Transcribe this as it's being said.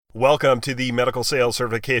Welcome to the Medical Sales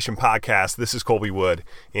Certification Podcast. This is Colby Wood,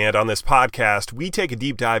 and on this podcast, we take a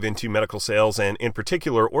deep dive into medical sales and, in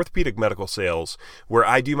particular, orthopedic medical sales, where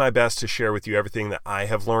I do my best to share with you everything that I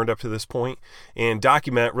have learned up to this point and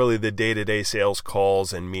document really the day-to-day sales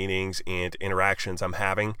calls and meetings and interactions I'm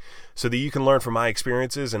having so that you can learn from my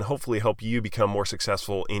experiences and hopefully help you become more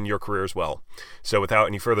successful in your career as well. So without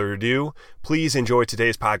any further ado, please enjoy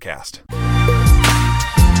today's podcast.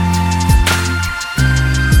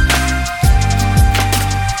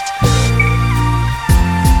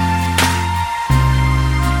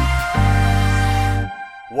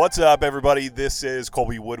 What's up, everybody? This is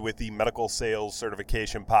Colby Wood with the Medical Sales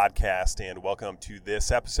Certification Podcast, and welcome to this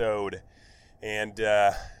episode. And,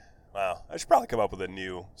 wow, I should probably come up with a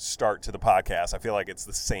new start to the podcast. I feel like it's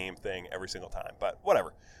the same thing every single time, but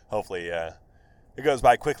whatever. Hopefully, it goes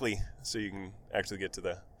by quickly so you can actually get to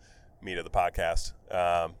the meat of the podcast.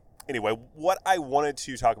 Anyway, what I wanted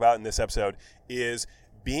to talk about in this episode is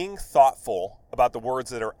being thoughtful about the words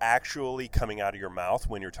that are actually coming out of your mouth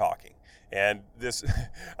when you're talking. And this,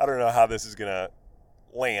 I don't know how this is going to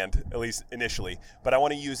land, at least initially, but I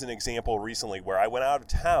want to use an example recently where I went out of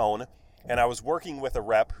town and I was working with a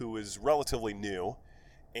rep who was relatively new,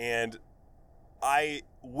 and I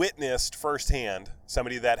witnessed firsthand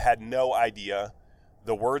somebody that had no idea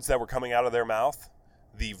the words that were coming out of their mouth,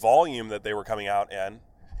 the volume that they were coming out in,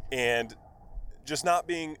 and just not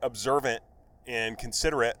being observant and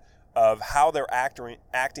considerate of how they're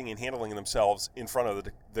acting and handling themselves in front of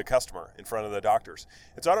the customer, in front of the doctors.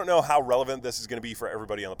 And so I don't know how relevant this is going to be for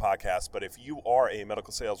everybody on the podcast, but if you are a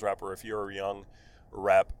medical sales rep or if you're a young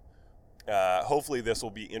rep, hopefully this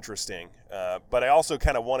will be interesting. But I also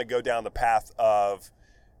kind of want to go down the path of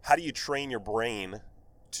how do you train your brain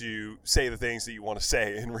to say the things that you want to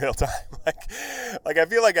say in real time? like I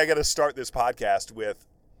feel like I got to start this podcast with,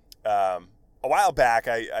 a while back,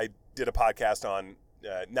 I did a podcast on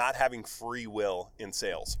not having free will in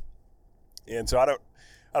sales. And so I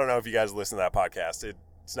don't know if you guys listen to that podcast.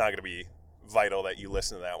 It's not going to be vital that you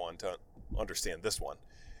listen to that one to understand this one.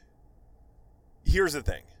 Here's the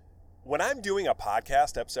thing. When I'm doing a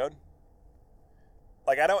podcast episode,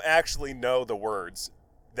 like I don't actually know the words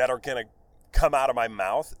that are going to come out of my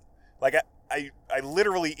mouth. Like I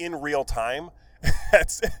literally in real time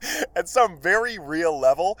at some very real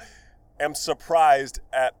level am surprised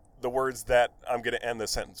at the words that I'm going to end the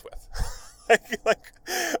sentence with.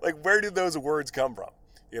 like where did those words come from?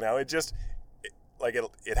 You know, it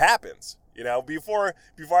happens. You know, before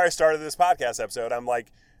I started this podcast episode, I'm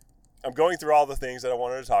going through all the things that I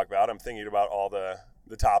wanted to talk about. I'm thinking about all the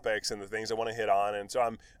topics and the things I want to hit on. And so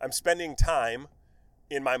I'm spending time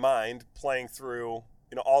in my mind playing through,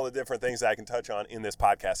 you know, all the different things that I can touch on in this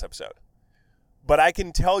podcast episode. But I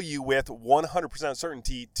can tell you with 100%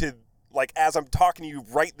 certainty as I'm talking to you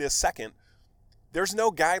right this second, there's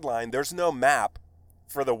no guideline, there's no map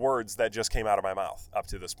for the words that just came out of my mouth up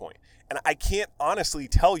to this point. And I can't honestly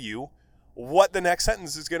tell you what the next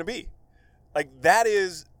sentence is going to be. Like, that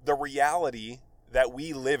is the reality that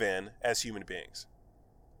we live in as human beings.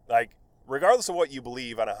 Like, regardless of what you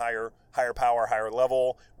believe on a higher power, higher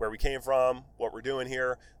level, where we came from, what we're doing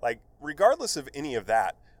here, like, regardless of any of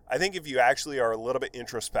that, I think if you actually are a little bit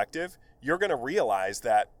introspective, you're going to realize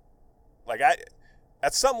that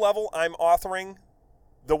at some level, I'm authoring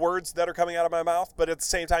the words that are coming out of my mouth, but at the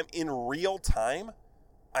same time, in real time,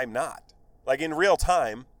 I'm not. Like, in real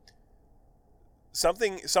time,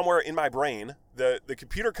 something somewhere in my brain, the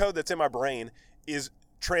computer code that's in my brain is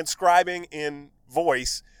transcribing in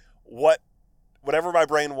voice whatever my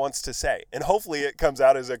brain wants to say. And hopefully it comes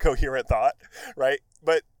out as a coherent thought, right?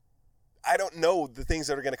 But I don't know the things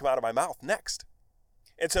that are going to come out of my mouth next.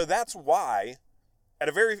 And so that's why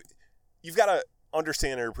you've got to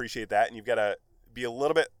understand and appreciate that, and you've got to be a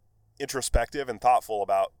little bit introspective and thoughtful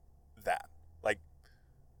about that. Like,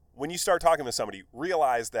 when you start talking to somebody,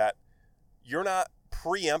 realize that you're not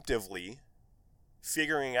preemptively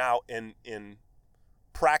figuring out and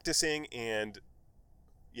practicing, and,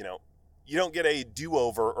 you know, you don't get a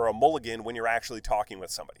do-over or a mulligan when you're actually talking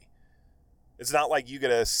with somebody. It's not like you got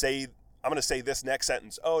to say, I'm going to say this next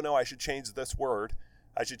sentence. Oh, no, I should change this word.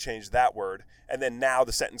 I should change that word. And then now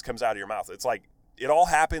the sentence comes out of your mouth. It's like it all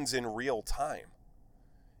happens in real time.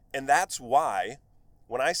 And that's why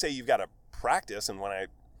when I say you've got to practice, and when I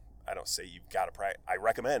don't say you've got to practice, I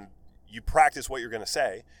recommend you practice what you're going to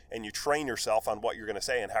say and you train yourself on what you're going to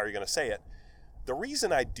say and how you're going to say it. The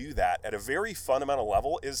reason I do that at a very fundamental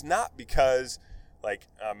level is not because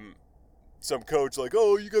some coach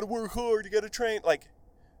oh, you got to work hard, you got to train. Like,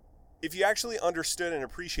 if you actually understood and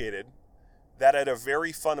appreciated that at a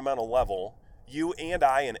very fundamental level, you and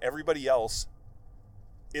I and everybody else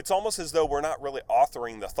it's almost as though we're not really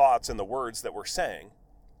authoring the thoughts and the words that we're saying.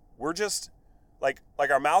 We're just like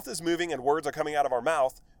our mouth is moving and words are coming out of our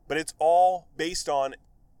mouth, but it's all based on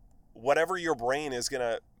whatever your brain is going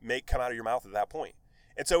to make come out of your mouth at that point.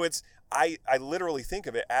 And so I literally think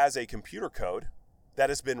of it as a computer code that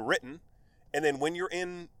has been written. And then when you're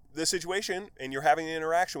in the situation and you're having an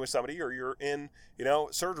interaction with somebody, or you're in,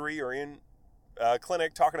 surgery or in a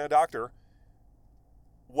clinic talking to a doctor,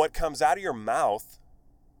 what comes out of your mouth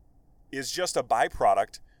is just a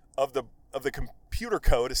byproduct of the computer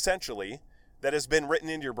code, essentially, that has been written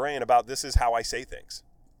into your brain about this is how I say things.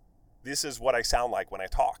 This is what I sound like when I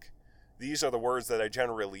talk. These are the words that I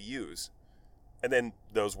generally use. And then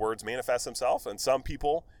those words manifest themselves, and some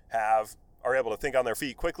people are able to think on their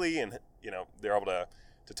feet quickly, and they're able to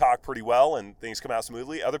talk pretty well and things come out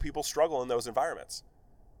smoothly. Other people struggle in those environments.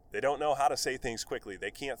 They don't know how to say things quickly.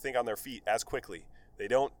 They can't think on their feet as quickly.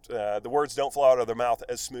 The words don't flow out of their mouth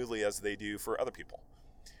as smoothly as they do for other people.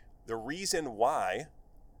 The reason why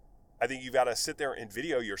I think you've got to sit there and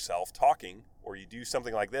video yourself talking, or you do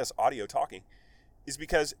something like this, audio talking, is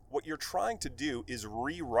because what you're trying to do is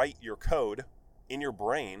rewrite your code in your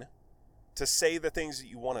brain to say the things that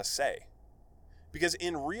you want to say. Because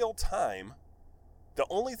in real time, the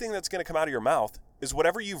only thing that's going to come out of your mouth is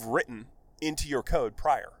whatever you've written into your code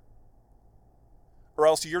prior. Or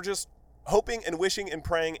else you're just hoping and wishing and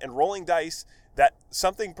praying and rolling dice that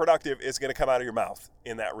something productive is going to come out of your mouth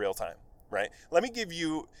in that real time, right? Let me give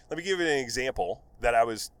you an example that I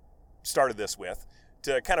started this with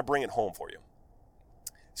to kind of bring it home for you.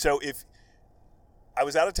 So if I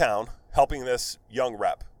was out of town helping this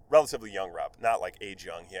relatively young rep, not like age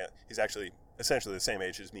young, he's actually essentially the same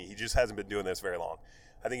age as me. He just hasn't been doing this very long.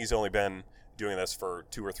 I think he's only been doing this for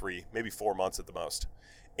 2 or 3, maybe 4 months at the most.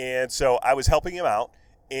 And so I was helping him out,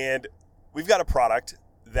 and we've got a product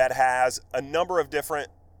that has a number of different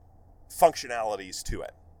functionalities to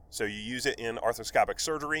it. So you use it in arthroscopic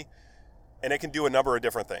surgery, and it can do a number of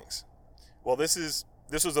different things. Well, this was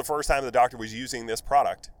the first time the doctor was using this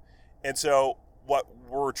product. And so what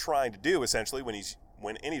we're trying to do essentially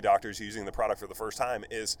when any doctor is using the product for the first time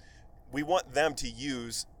is we want them to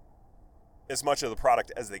use as much of the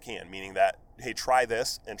product as they can, meaning that, hey, try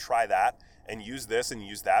this and try that and use this and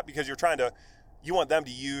use that, because you want them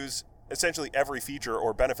to use essentially every feature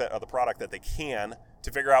or benefit of the product that they can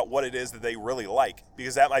to figure out what it is that they really like,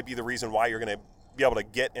 because that might be the reason why you're going to be able to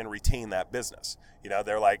get and retain that business.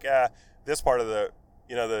 They're like, this part of the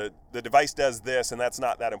device does this and that's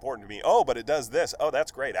not that important to me. Oh, but it does this. Oh,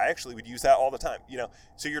 that's great. I actually would use that all the time.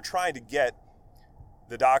 So you're trying to get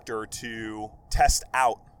the doctor to test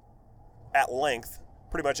out at length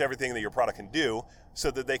pretty much everything that your product can do,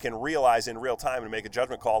 so that they can realize in real time and make a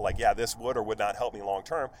judgment call like, yeah, this would or would not help me long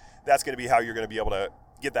term. That's going to be how you're going to be able to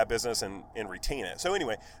get that business and retain it. So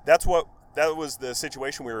anyway, that was the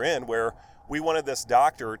situation we were in, where we wanted this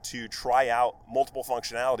doctor to try out multiple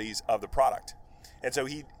functionalities of the product. And so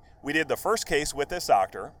we did the first case with this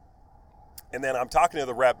doctor, and then I'm talking to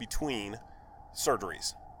the rep between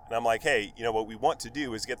surgeries. And I'm like, hey, what we want to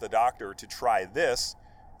do is get the doctor to try this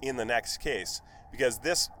in the next case, because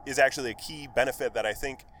this is actually a key benefit that I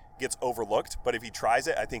think gets overlooked. But if he tries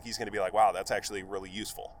it, I think he's going to be like, wow, that's actually really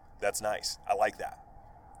useful. That's nice. I like that.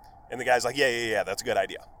 And the guy's like, yeah, that's a good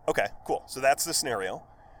idea. Okay, cool. So that's the scenario.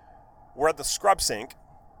 We're at the scrub sink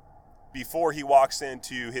before he walks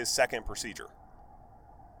into his second procedure.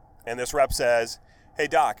 And this rep says, hey,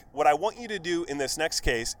 doc, what I want you to do in this next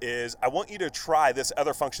case is I want you to try this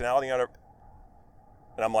other functionality on it.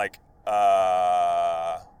 And I'm like,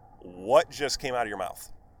 what just came out of your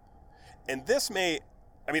mouth? And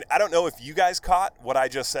I don't know if you guys caught what I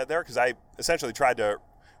just said there, because I essentially tried to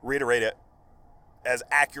reiterate it as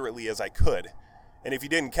accurately as I could. And if you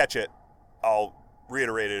didn't catch it, I'll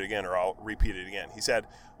reiterate it again, or I'll repeat it again. He said,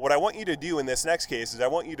 what I want you to do in this next case is I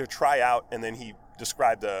want you to try out, and then he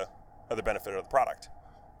described the other benefit of the product.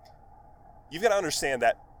 You've got to understand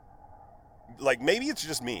that, like, maybe it's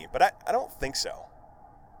just me, but I don't think so.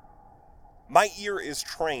 My ear is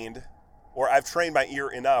trained, or I've trained my ear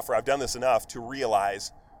enough, or I've done this enough to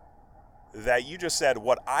realize that you just said,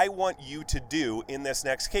 what I want you to do in this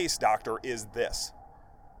next case, doctor, is this.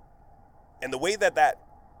 And the way that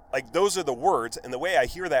those are the words, and the way I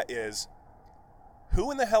hear that is,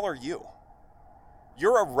 who in the hell are you?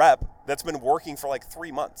 You're a rep that's been working for like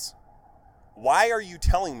 3 months. Why are you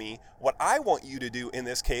telling me what I want you to do in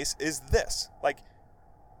this case is this? Like,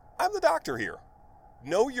 I'm the doctor here.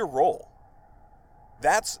 Know your role.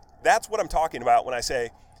 That's what I'm talking about when I say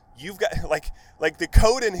you've got like the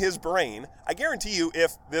code in his brain. I guarantee you,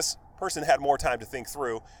 if this person had more time to think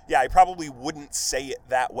through, I probably wouldn't say it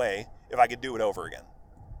that way if I could do it over again.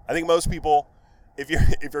 I think most people, if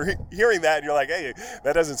you're hearing that and you're like, hey,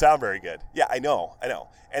 that doesn't sound very good. Yeah, I know.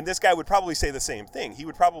 And this guy would probably say the same thing. He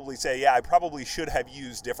would probably say, yeah, I probably should have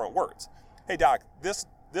used different words. Hey, doc, this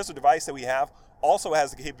device that we have also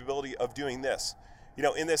has the capability of doing this.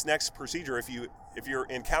 In this next procedure, if you're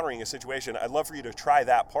encountering a situation, I'd love for you to try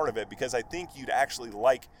that part of it because I think you'd actually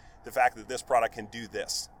like the fact that this product can do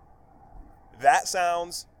this. That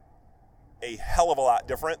sounds a hell of a lot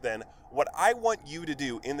different than what I want you to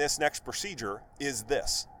do in this next procedure is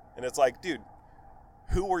this. And it's like, dude,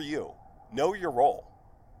 who are you? Know your role.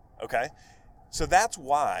 Okay? So that's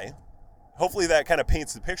why, hopefully that kind of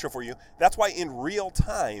paints the picture for you. That's why in real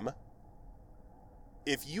time,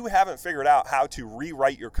 if you haven't figured out how to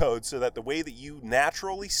rewrite your code so that the way that you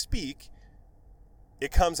naturally speak,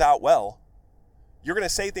 it comes out well, you're going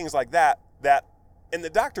to say things like that, and the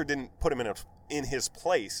doctor didn't put him in his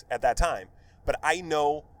place at that time. But I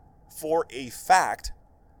know for a fact,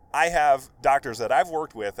 I have doctors that I've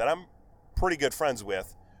worked with that I'm pretty good friends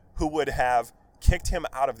with who would have kicked him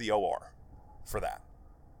out of the OR for that.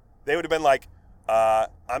 They would have been like,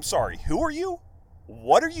 I'm sorry, who are you?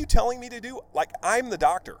 What are you telling me to do? Like, I'm the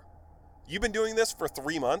doctor. You've been doing this for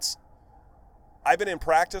 3 months. I've been in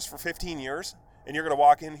practice for 15 years, and you're going to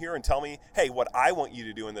walk in here and tell me, hey, what I want you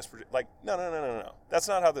to do in this project. Like, no. That's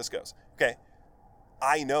not how this goes. Okay.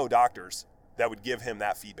 I know doctors that would give him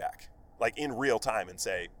that feedback, like in real time, and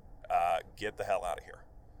say, get the hell out of here.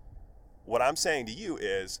 What I'm saying to you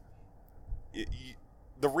is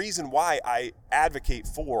the reason why I advocate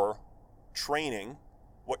for training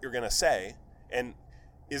what you're going to say and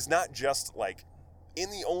is not just like in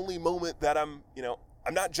the only moment that I'm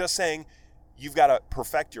not just saying you've got to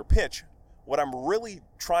perfect your pitch. What I'm really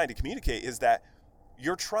trying to communicate is that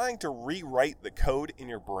you're trying to rewrite the code in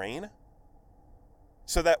your brain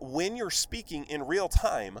so that when you're speaking in real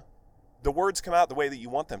time, the words come out the way that you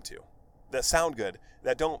want them to, that sound good,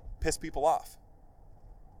 that don't piss people off,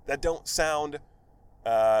 that don't sound,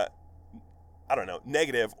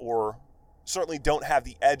 negative, or certainly don't have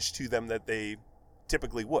the edge to them that they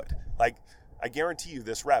typically would. Like, I guarantee you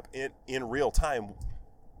this rep in real time,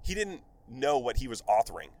 he didn't know what he was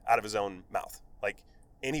authoring out of his own mouth. Like,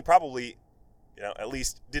 and he probably, at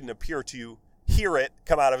least didn't appear to hear it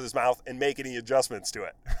come out of his mouth and make any adjustments to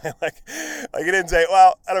it. like he didn't say,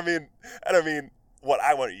 well, I don't mean what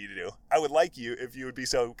I want you to do. I would like you if you would be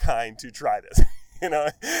so kind to try this.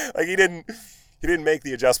 Like he didn't make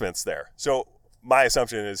the adjustments there. So my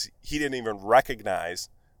assumption is he didn't even recognize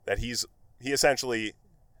that he essentially,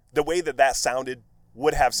 the way that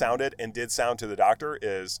would have sounded and did sound to the doctor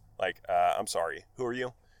is like, I'm sorry, who are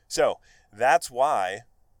you? So that's why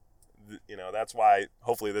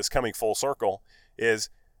hopefully this coming full circle is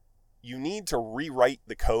you need to rewrite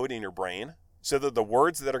the code in your brain so that the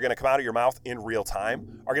words that are going to come out of your mouth in real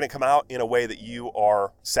time are going to come out in a way that you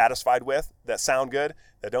are satisfied with, that sound good,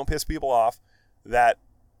 that don't piss people off, that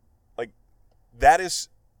is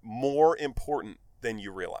more important than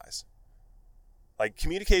you realize. Like,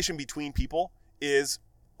 communication between people is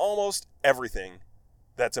almost everything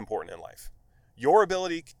that's important in life. Your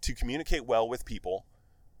ability to communicate well with people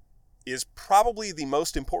is probably the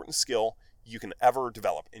most important skill you can ever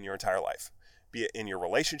develop in your entire life, be it in your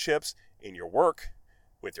relationships, in your work,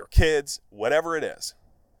 with your kids, whatever it is.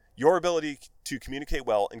 Your ability to communicate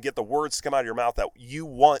well and get the words to come out of your mouth that you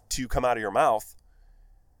want to come out of your mouth,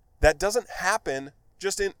 that doesn't happen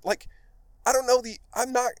just in, like,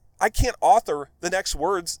 I can't author the next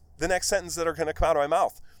words, the next sentence that are going to come out of my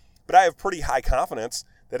mouth, but I have pretty high confidence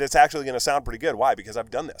that it's actually going to sound pretty good. Why? Because I've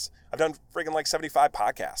done this. I've done freaking like 75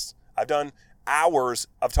 podcasts. I've done hours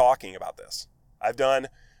of talking about this. I've done,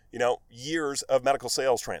 years of medical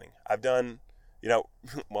sales training. I've done,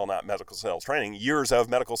 not medical sales training, years of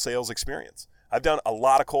medical sales experience. I've done a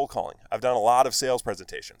lot of cold calling. I've done a lot of sales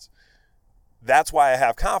presentations. That's why I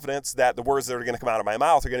have confidence that the words that are going to come out of my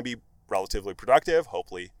mouth are going to be relatively productive,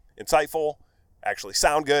 hopefully insightful, actually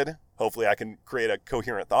sound good. Hopefully I can create a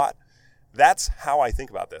coherent thought. That's how I think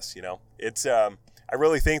about this. It's, I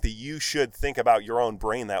really think that you should think about your own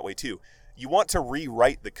brain that way too. You want to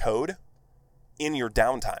rewrite the code in your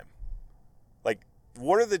downtime. Like,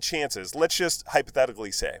 what are the chances? Let's just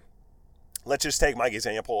hypothetically say, let's just take my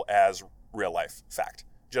example as real life fact.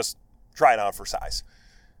 Just try it on for size.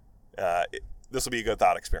 This will be a good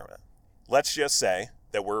thought experiment. Let's just say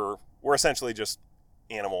that we're essentially just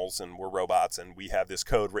animals and we're robots and we have this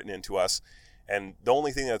code written into us, and the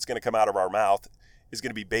only thing that's going to come out of our mouth is going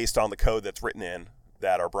to be based on the code that's written in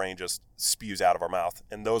that our brain just spews out of our mouth,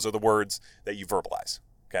 and those are the words that you verbalize.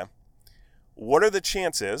 Okay? What are the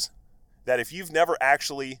chances that if you've never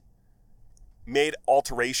actually made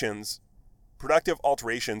alterations productive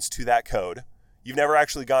alterations to that code. You've never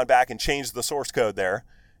actually gone back and changed the source code there.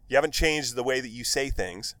 You haven't changed the way that you say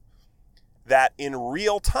things. That in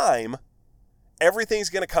real time,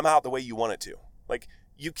 everything's going to come out the way you want it to. Like,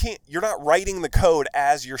 you're not writing the code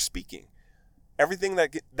as you're speaking. Everything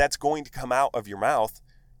that's going to come out of your mouth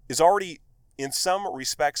is already, in some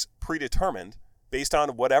respects, predetermined based on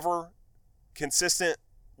whatever consistent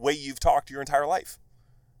way you've talked your entire life.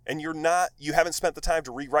 And you haven't spent the time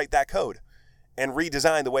to rewrite that code and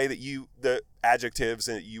redesign the way that the adjectives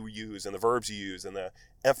that you use and the verbs you use and the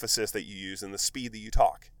emphasis that you use and the speed that you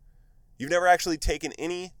talk. You've never actually taken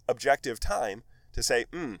any objective time to say,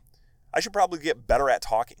 I should probably get better at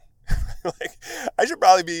talking. Like, I should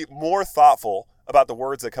probably be more thoughtful about the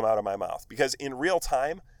words that come out of my mouth, because in real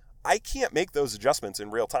time, I can't make those adjustments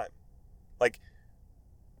in real time. Like,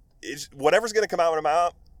 whatever's going to come out of my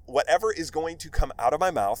mouth, whatever is going to come out of my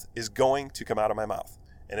mouth is going to come out of my mouth.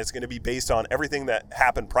 And it's going to be based on everything that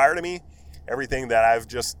happened prior to me, everything that I've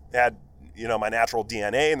just had, my natural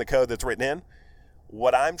DNA and the code that's written in.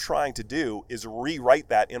 What I'm trying to do is rewrite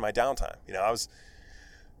that in my downtime.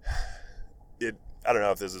 I don't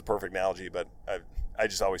know if this is a perfect analogy, but I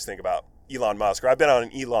just always think about Elon Musk, or I've been on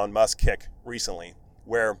an Elon Musk kick recently,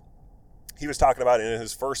 where he was talking about in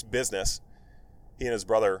his first business, he and his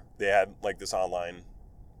brother, they had like this online,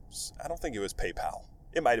 I don't think it was PayPal.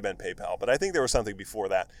 It might have been PayPal, but I think there was something before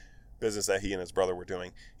that business that he and his brother were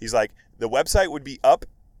doing. He's like, the website would be up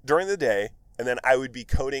during the day, and then I would be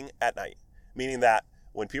coding at night, meaning that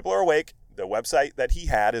when people are awake, the website that he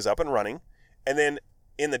had is up and running, and then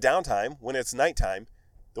in the downtime, when it's nighttime,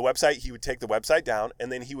 the website, he would take the website down,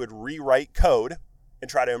 and then he would rewrite code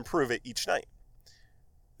and try to improve it each night.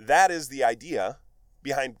 That is the idea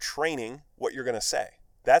behind training what you're going to say.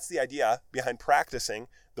 That's the idea behind practicing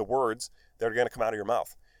the words that are going to come out of your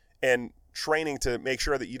mouth, and training to make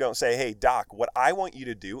sure that you don't say, hey, doc, what I want you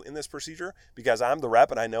to do in this procedure, because I'm the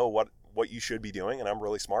rep and I know what you should be doing and I'm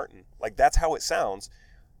really smart, and like, that's how it sounds.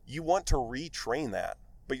 You want to retrain that,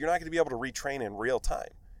 but you're not going to be able to retrain in real time.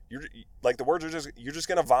 You're like, the words are you're just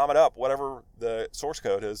going to vomit up whatever the source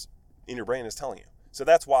code is in your brain is telling you. So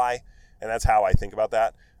that's why, and that's how I think about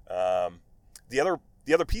that. The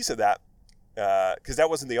other piece of that, because that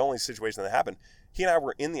wasn't the only situation that happened. He and I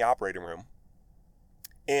were in the operating room,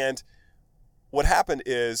 and what happened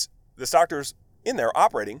is this doctor's in there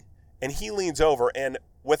operating, and he leans over, and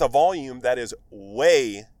with a volume that is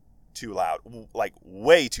way too loud, like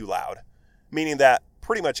way too loud, meaning that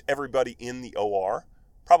pretty much everybody in the OR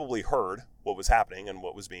probably heard what was happening and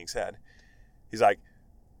what was being said. He's like,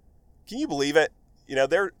 can you believe it?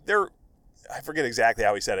 They're I forget exactly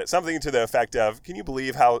how he said it. Something to the effect of, can you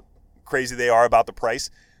believe how crazy they are about the price?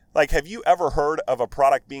 Like, have you ever heard of a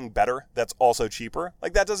product being better that's also cheaper?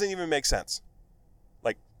 Like, that doesn't even make sense.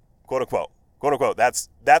 Like, quote unquote,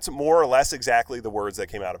 that's more or less exactly the words that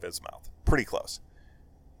came out of his mouth. Pretty close.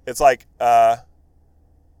 It's like,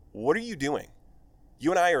 what are you doing?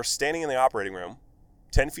 You and I are standing in the operating room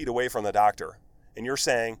 10 feet away from the doctor, and you're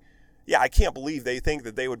saying, yeah, I can't believe they think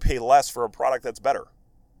that they would pay less for a product that's better.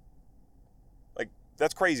 Like,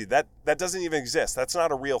 that's crazy. That doesn't even exist. That's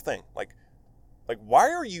not a real thing. Like, why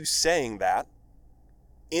are you saying that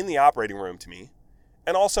in the operating room to me,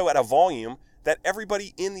 and also at a volume that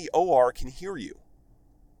everybody in the OR can hear you?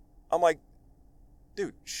 I'm like,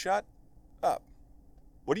 dude, shut up.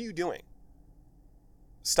 What are you doing?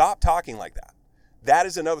 Stop talking like that. That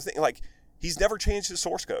is another thing. Like, he's never changed his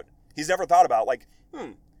source code. He's never thought about, like,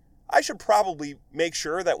 I should probably make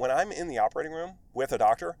sure that when I'm in the operating room with a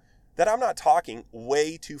doctor, that I'm not talking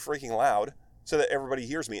way too freaking loud so that everybody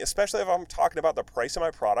hears me, especially if I'm talking about the price of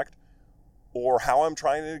my product or how I'm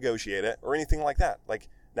trying to negotiate it or anything like that. Like,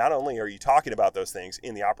 not only are you talking about those things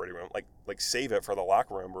in the operating room, like save it for the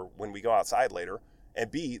locker room or when we go outside later,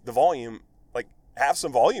 and B, the volume, like, have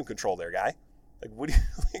some volume control there, guy. Like, what do you,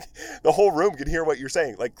 like, the whole room can hear what you're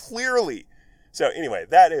saying, like, clearly. So anyway,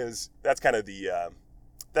 that's kind of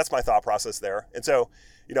that's my thought process there. And so,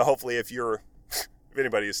 hopefully if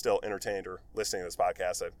anybody is still entertained or listening to this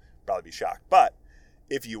podcast, I'd probably be shocked. But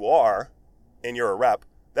if you are, and you're a rep,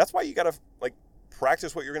 that's why you got to, like,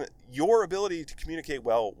 practice your ability to communicate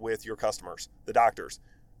well with your customers, the doctors,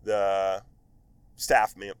 the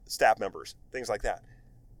staff members, things like that.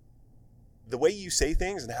 The way you say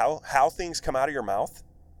things and how things come out of your mouth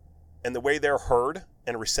and the way they're heard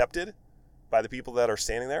and recepted by the people that are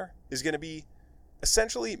standing there is going to be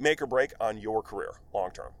essentially make or break on your career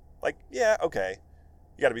long term. Like, yeah, okay,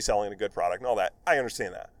 you got to be selling a good product and all that. I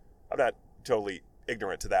understand that. I'm not totally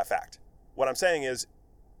ignorant to that fact. What I'm saying is,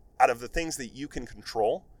 out of the things that you can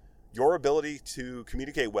control, your ability to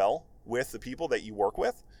communicate well with the people that you work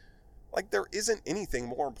with, Like, there isn't anything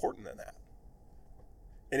more important than that.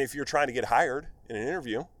 And if you're trying to get hired in an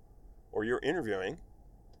interview or you're interviewing,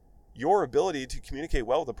 your ability to communicate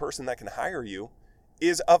well with the person that can hire you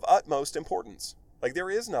is of utmost importance. Like, there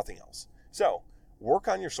is nothing else. So work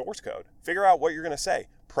on your source code. Figure out what you're going to say.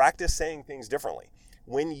 Practice saying things differently.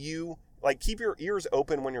 When you, keep your ears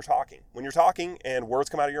open when you're talking. When you're talking and words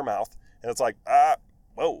come out of your mouth and it's like,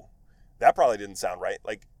 whoa, that probably didn't sound right.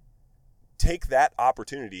 Like, take that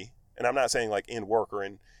opportunity. And I'm not saying in work or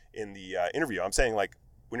in the interview. I'm saying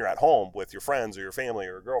when you're at home with your friends or your family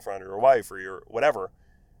or a girlfriend or your wife or your whatever,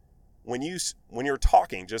 when you're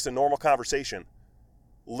talking, just a normal conversation,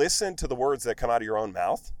 listen to the words that come out of your own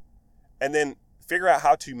mouth and then figure out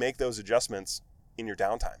how to make those adjustments in your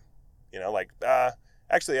downtime.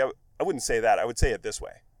 Actually, I wouldn't say that. I would say it this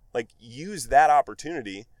way. Use that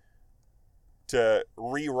opportunity to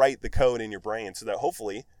rewrite the code in your brain so that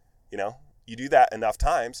hopefully, you do that enough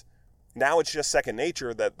times. Now it's just second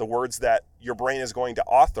nature that the words that your brain is going to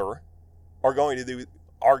author are going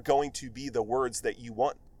to be the words that you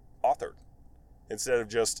want authored, instead of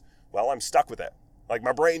just, I'm stuck with it.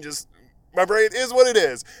 My brain is what it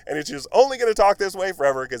is, and it's just only going to talk this way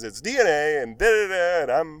forever because it's DNA and da-da-da,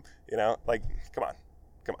 and I'm, come on,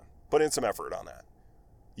 put in some effort on that.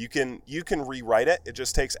 You can rewrite it. It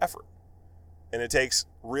just takes effort, and it takes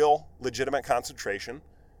real, legitimate concentration,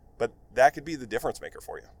 but that could be the difference maker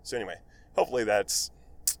for you. So anyway, hopefully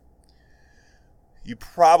you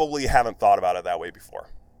probably haven't thought about it that way before,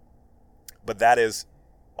 but that is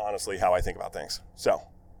honestly how I think about things. So,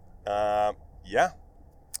 yeah.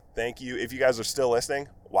 Thank you. If you guys are still listening,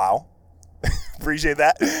 wow. Appreciate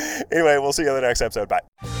that. Anyway, we'll see you on the next episode. Bye.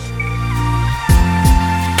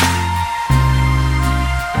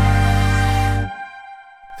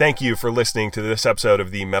 Thank you for listening to this episode of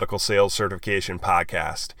the Medical Sales Certification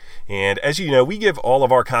Podcast. And as you know, we give all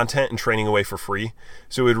of our content and training away for free.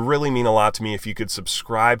 So it would really mean a lot to me if you could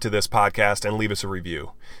subscribe to this podcast and leave us a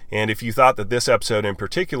review. And if you thought that this episode in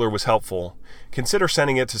particular was helpful, consider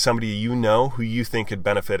sending it to somebody you know who you think could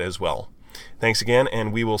benefit as well. Thanks again,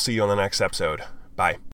 and we will see you on the next episode. Bye.